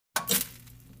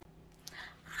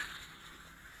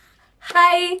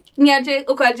Hi, niaje,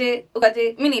 ukaje,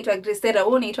 mi naitwa Grisera,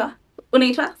 unaitwa?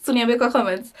 So niambie kwa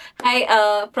comments.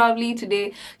 Hi, probably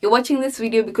today you're watching this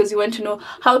video because you want to know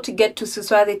how to get to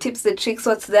Suswa, the tips, the tricks,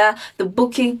 what's there, the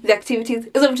booking, the activities.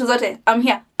 Hizo vitu zote. I'm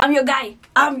here. I'm your guy.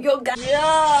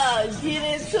 Yeah,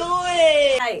 get into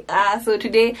it. Hi, so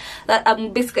today that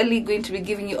I'm basically going to be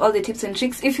giving you all the tips and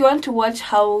tricks. If you want to watch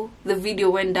how the video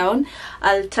went down,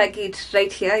 I'll tag it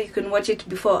right here. You can watch it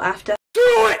before or after.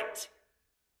 Do it!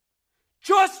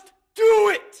 Just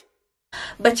do it!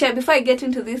 But yeah, before I get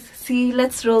into this,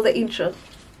 let's roll the intro.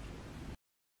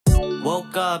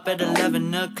 Woke up at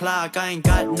 11 o'clock, I ain't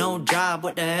got no job,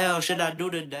 what the hell should I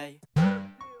do today?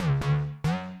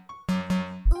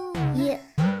 Yeah.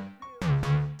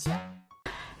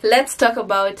 Let's talk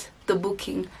about the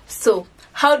booking. So,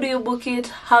 how do you book it?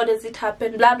 How does it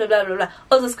happen? Blah, blah, blah, blah, blah.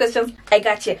 All those questions, I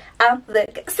got you. I'm the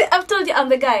guy. See, I've told you I'm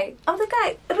the guy. I'm the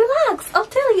guy. Relax, I'll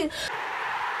tell you.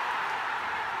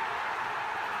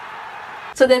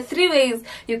 So there are 3 ways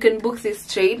you can book this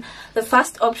train. The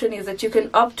first option is that you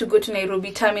can opt to go to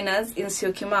Nairobi terminus in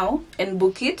Syokimau and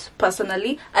book it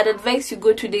personally. I'd advise you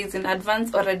go 2 days in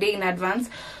advance or a day in advance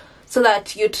so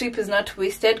that your trip is not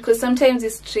wasted, because sometimes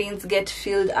these trains get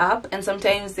filled up and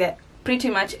sometimes they're pretty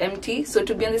much empty. So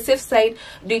to be on the safe side,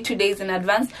 do it 2 days in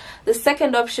advance. The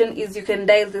second option is you can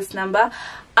dial this number.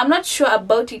 I'm not sure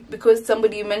about it because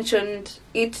somebody mentioned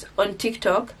it on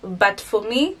TikTok, but for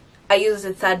me, I used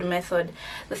the third method.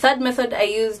 The third method I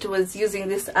used was using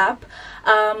this app.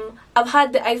 I've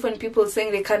had the iPhone people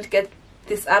saying they can't get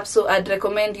this app, so I'd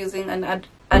recommend using an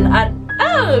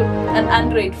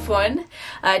Android phone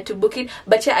to book it.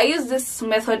 But yeah, I used this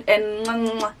method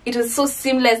and it was so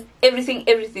seamless.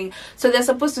 Everything. So they're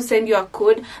supposed to send you a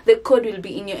code. The code will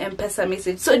be in your M-Pesa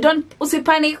message. So don't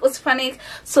usipanic.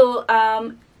 So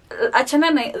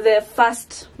achana the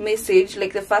first message,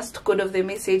 like the first code of the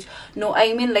message. No,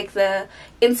 I mean like the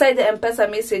inside the M-Pesa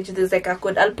message there's like a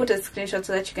code. I'll put a screenshot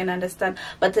so that you can understand,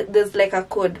 but there's like a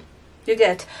code, you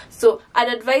get. So I'd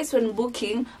advise when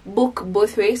booking, book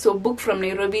both ways. So book from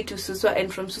Nairobi to Suswa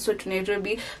and from Suswa to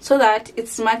Nairobi, so that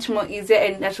it's much more easier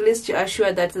and at least you are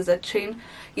sure that there's a train.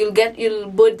 You'll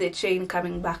board the train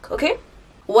coming back. Okay,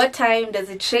 what time does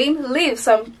the train leave?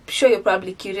 So I'm sure you're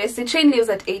probably curious. The train leaves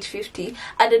at 8:50.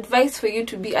 I'd advise for you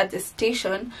to be at the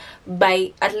station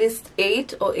by at least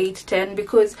 8 or 8:10,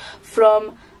 because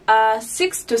from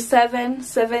 6 to 7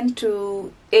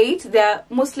 to 8 they're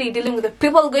mostly dealing with the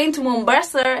people going to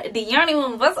Mombasa, Diani,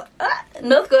 Mombasa,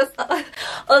 North Coast,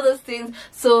 all those things.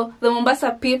 So the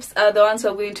Mombasa peeps are the ones who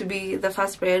are going to be the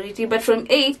first priority, but from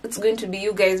 8 it's going to be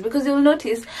you guys, because you'll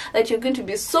notice that you're going to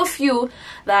be so few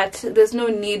that there's no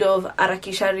need of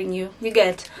arakisharing you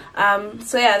get.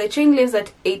 So yeah, the train leaves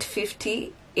at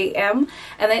 8:50 a.m.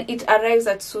 and then it arrives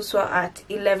at Suswa at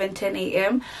 11:10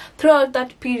 a.m. Throughout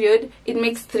that period, it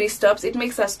makes 3 stops. It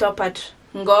makes a stop at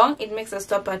Ngong, it makes a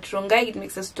stop at Rongai, it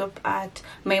makes a stop at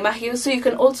Maimahio. So you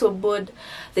can also board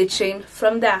the train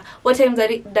from there. What time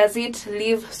does it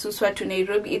leave Suswa to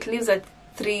Nairobi? It leaves at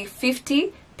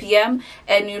 3:50 p.m.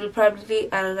 and you'll probably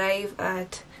arrive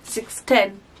at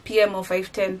 6:10 p.m. or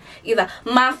 5:10, either.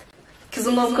 Math,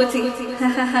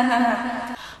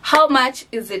 kizungumkuti. How much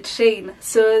is the train?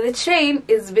 So the train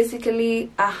is basically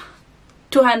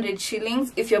 200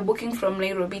 shillings if you're booking from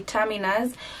Nairobi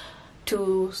terminus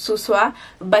to Suswa.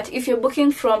 But if you're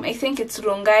booking from, I think it's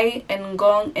Rongai and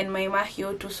Ngong and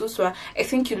Maimahio to Suswa, I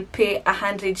think you'll pay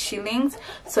 100 shillings.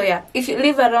 So yeah, if you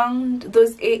live around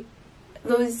those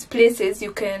places,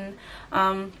 you can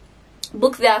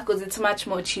book there because it's much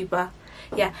more cheaper.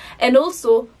 Yeah, and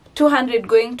also 200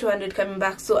 going, 200 coming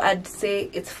back, so I'd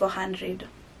say it's 400.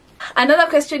 Another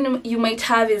question you might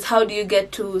have is, how do you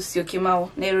get to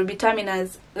Syokimau, Nairobi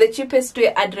terminus? The cheapest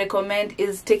way I'd recommend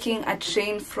is taking a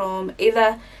train from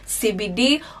either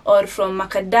CBD or from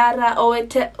Makadara or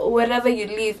wherever you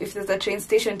live. If there's a train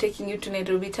station taking you to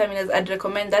Nairobi terminus, I'd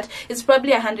recommend that. It's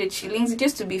probably 100 shillings. It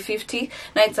used to be 50,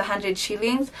 now it's 100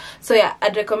 shillings. So yeah,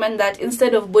 I'd recommend that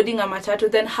instead of boarding a matatu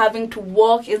then having to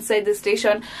walk inside the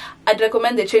station. I'd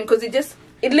recommend the train because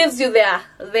it leaves you there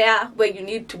where you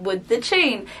need to board the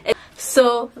train.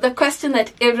 So the question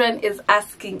that everyone is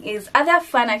asking is, are there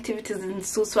fun activities in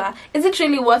Suswa? Is it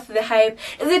really worth the hype?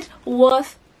 Is it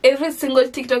worth every single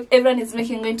TikTok everyone is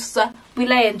making going to Suswa?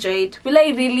 Will I enjoy it? Will I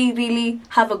really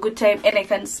have a good time and I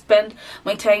can spend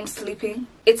my time sleeping?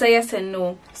 It's a yes and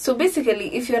no. So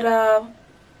basically, if you're a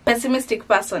pessimistic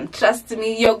person, trust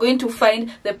me, you're going to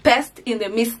find the best in the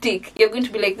mystic. You're going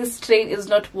to be like, this train is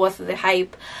not worth the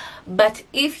hype. But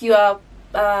if you are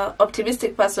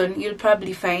optimistic person, you'll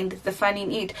probably find the fun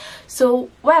in it. So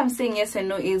why I'm saying yes and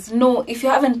no is, no, if you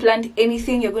haven't planned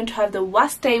anything, you're going to have the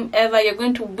worst time ever. You're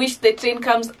going to wish the train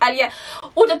comes earlier.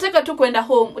 Utataka tu kwenda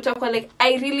home, utakuwa like,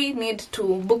 I really need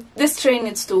to book this train,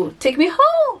 needs to take me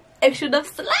home. I should have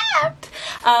slept.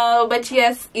 But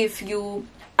yes, if you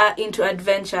are into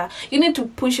adventure, you need to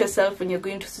push yourself when you're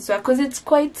going to Suswa, because it's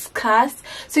quite scarce,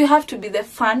 so you have to be the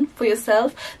fun for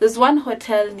yourself. There's one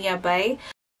hotel nearby,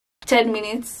 10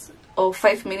 minutes or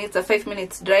 5 minutes, a 5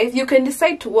 minutes drive. You can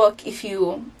decide to walk if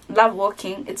you love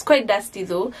walking. It's quite dusty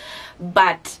though,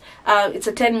 but it's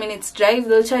a 10 minutes drive.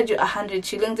 They'll charge you 100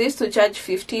 shillings. They used to charge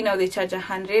 50, now they charge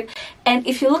 100. And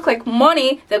if you look like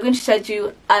money, they're going to charge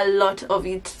you a lot of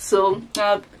it. So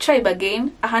try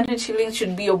again. 100 shillings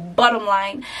should be your bottom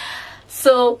line.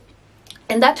 So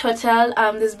in that hotel,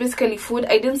 there's basically food.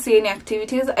 I didn't see any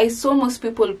activities. I saw most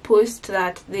people post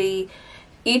that they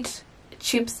eat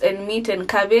chips and meat and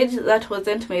cabbage. That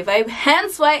wasn't my vibe,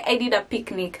 hence why I did a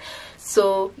picnic.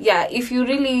 So yeah, if you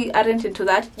really aren't into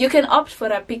that, you can opt for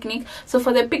a picnic. So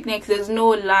for the picnic, there's no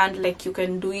land like you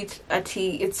can do it at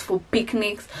tea. It's for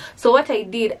picnics. So what I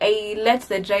did, I let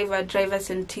the driver drive us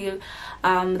until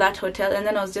that hotel, and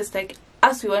then I was just like,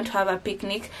 as we want to have a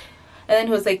picnic. And then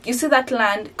he was like, you see that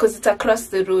land, because it's across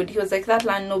the road, he was like, that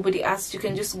land nobody asked, you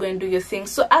can just go and do your thing.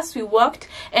 So as we walked,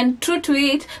 and true to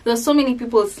it, there were so many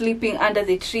people sleeping under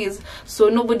the trees, so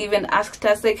nobody even asked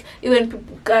us. Like,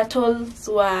 even cattle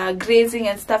were grazing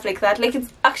and stuff like that. Like,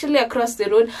 it's actually across the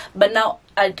road, but now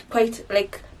at quite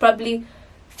like probably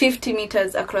 50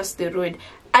 meters across the road.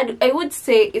 I would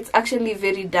say it's actually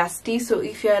very dusty, so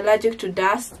if you're allergic to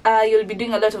dust, you'll be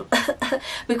doing a lot of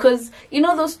because you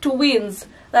know those two winds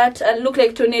that look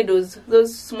like tornadoes,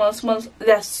 those small,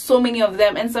 there are so many of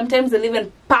them, and sometimes they'll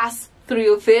even pass through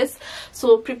your face,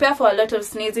 so prepare for a lot of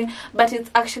sneezing. But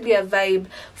it's actually a vibe.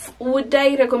 Would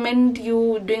I recommend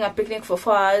you doing a picnic for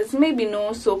 4 hours? Maybe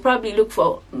no, so probably look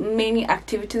for many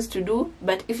activities to do.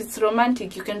 But if it's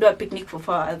romantic, you can do a picnic for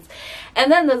 4 hours. And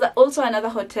then there's also another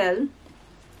hotel.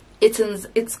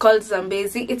 It's called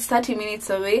Zambezi. It's 30 minutes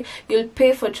away. You'll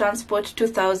pay for transport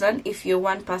 2,000 if you're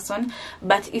one person,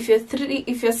 but if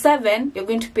you're 7, you're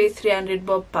going to pay 300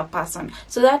 bob per person.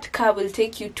 So that car will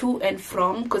take you to and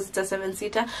from, because it's a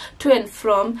 7-seater, to and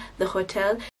from the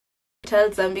hotel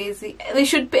Zambezi. They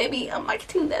should pay me, I'm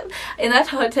marketing them. In that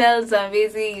hotel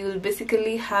Zambezi, you'll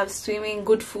basically have swimming,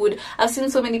 good food. I've seen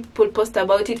so many people post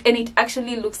about it, and it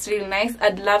actually looks really nice.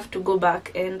 I'd love to go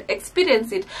back and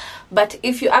experience it. But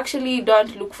if you actually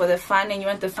don't look for the fun and you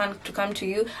want the fun to come to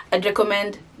you, I'd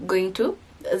recommend going to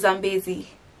Zambezi.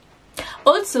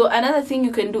 Also, another thing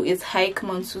you can do is hike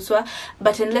Mount Suswa,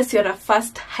 but unless you're a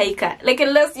fast hiker, like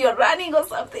unless you're running or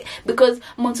something, because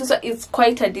Mount Suswa is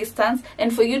quite a distance,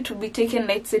 and for you to be taken,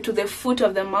 let's say, to the foot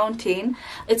of the mountain,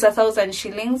 it's 1,000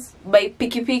 shillings by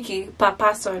piki per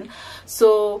person.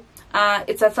 So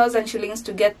it's 1,000 shillings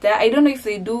to get there. I don't know if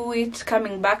they do it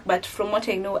coming back, but from what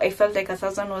I know, I felt like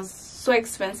 1,000 was so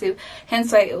expensive,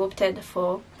 hence why I opted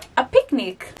for a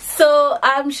picnic. So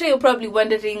I'm sure you're probably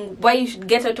wondering why you should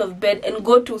get out of bed and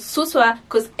go to Suswa,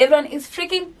 because everyone is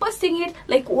freaking posting it.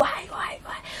 Like, why?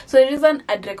 So the reason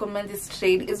I'd recommend this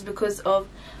train is because of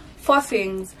 4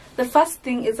 things. The first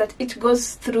thing is that it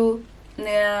goes through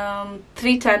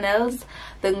 3 tunnels.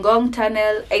 The Ngong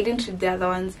tunnel, I didn't read the other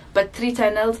ones, but 3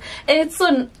 tunnels, and it's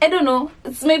so, I don't know,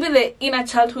 it's maybe the inner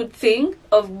childhood thing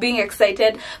of being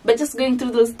excited, but just going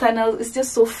through those tunnels, it's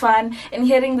just so fun, and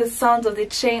hearing the sounds of the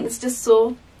train, it's just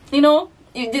so, you know,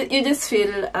 you just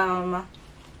feel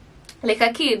like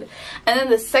a kid. And then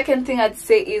the second thing I'd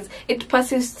say is it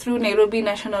passes through Nairobi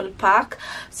National Park,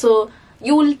 so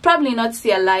you will probably not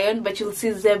see a lion, but you'll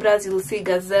see zebras, you'll see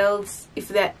gazelles, if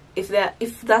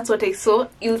that's what I saw.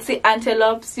 You'll see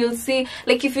antelopes, you'll see,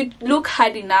 like, if you look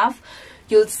hard enough,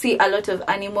 you'll see a lot of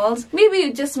animals. Maybe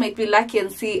you just might be lucky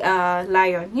and see a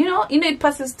lion. You know it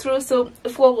passes through, so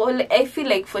I feel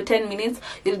like for 10 minutes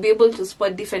you'll be able to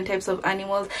spot different types of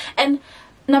animals. And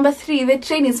number 3, the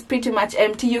train is pretty much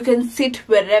empty. You can sit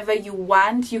wherever you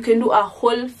want. You can do a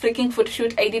whole freaking photo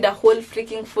shoot. I did a whole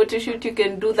freaking photo shoot. You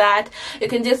can do that. You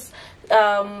can just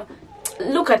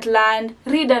look at land,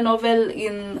 read a novel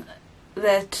in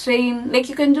the train. Like,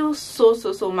 you can do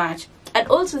so much. I'd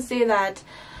also say that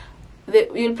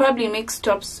you'll probably make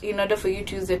stops in order for you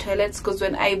to use the toilets, because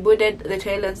when I boarded, the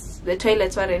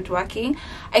toilets weren't working.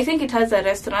 I think it has a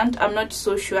restaurant, I'm not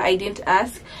so sure, I didn't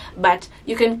ask, but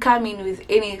you can come in with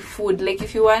any food. Like,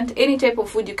 if you want any type of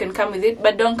food, you can come with it,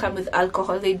 but don't come with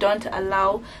alcohol. They don't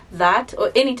allow that,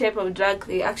 or any type of drug,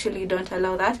 they actually don't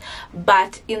allow that.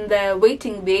 But in the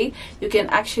waiting bay, you can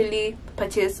actually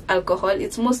purchase alcohol.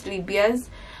 It's mostly beers.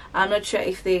 I'm not sure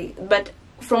if they, but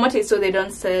from what I saw, they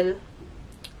don't sell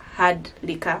hard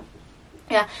liquor.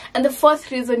 Yeah. And the fourth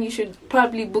reason you should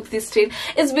probably book this train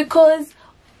is because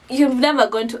you've never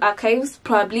gone to archives.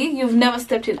 Probably you've never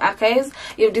stepped in archives.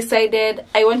 You've decided,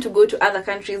 I want to go to other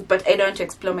countries, but I don't want to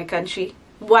explore my country.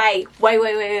 Why?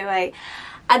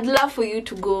 I'd love for you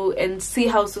to go and see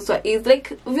how Suswa is.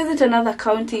 Like, visit another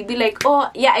county, be like, oh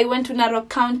yeah, I went to Narok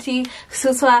County,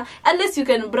 Suswa. Unless you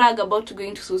can brag about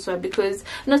going to Suswa, because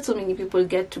not so many people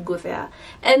get to go there.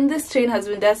 And this train has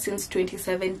been there since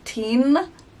 2017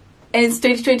 and it's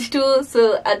 2022,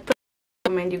 so I'd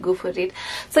recommend you go for it.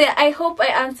 So yeah, I hope I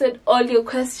answered all your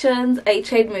questions. I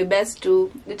tried my best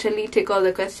to literally take all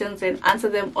the questions and answer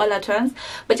them all at once.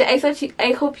 But yeah,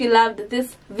 I hope you loved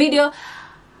this video.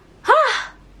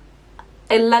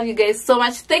 I love you guys so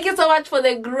much. Thank you so much for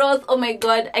the growth. Oh my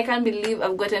god, I can't believe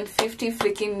I've gotten 50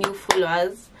 freaking new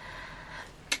followers.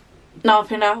 Now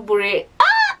bure.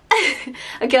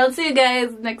 Okay, I'll see you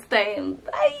guys next time.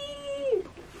 Bye.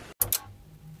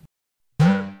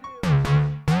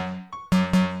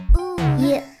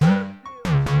 Yeah.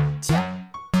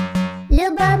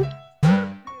 Lil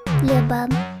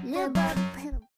bum.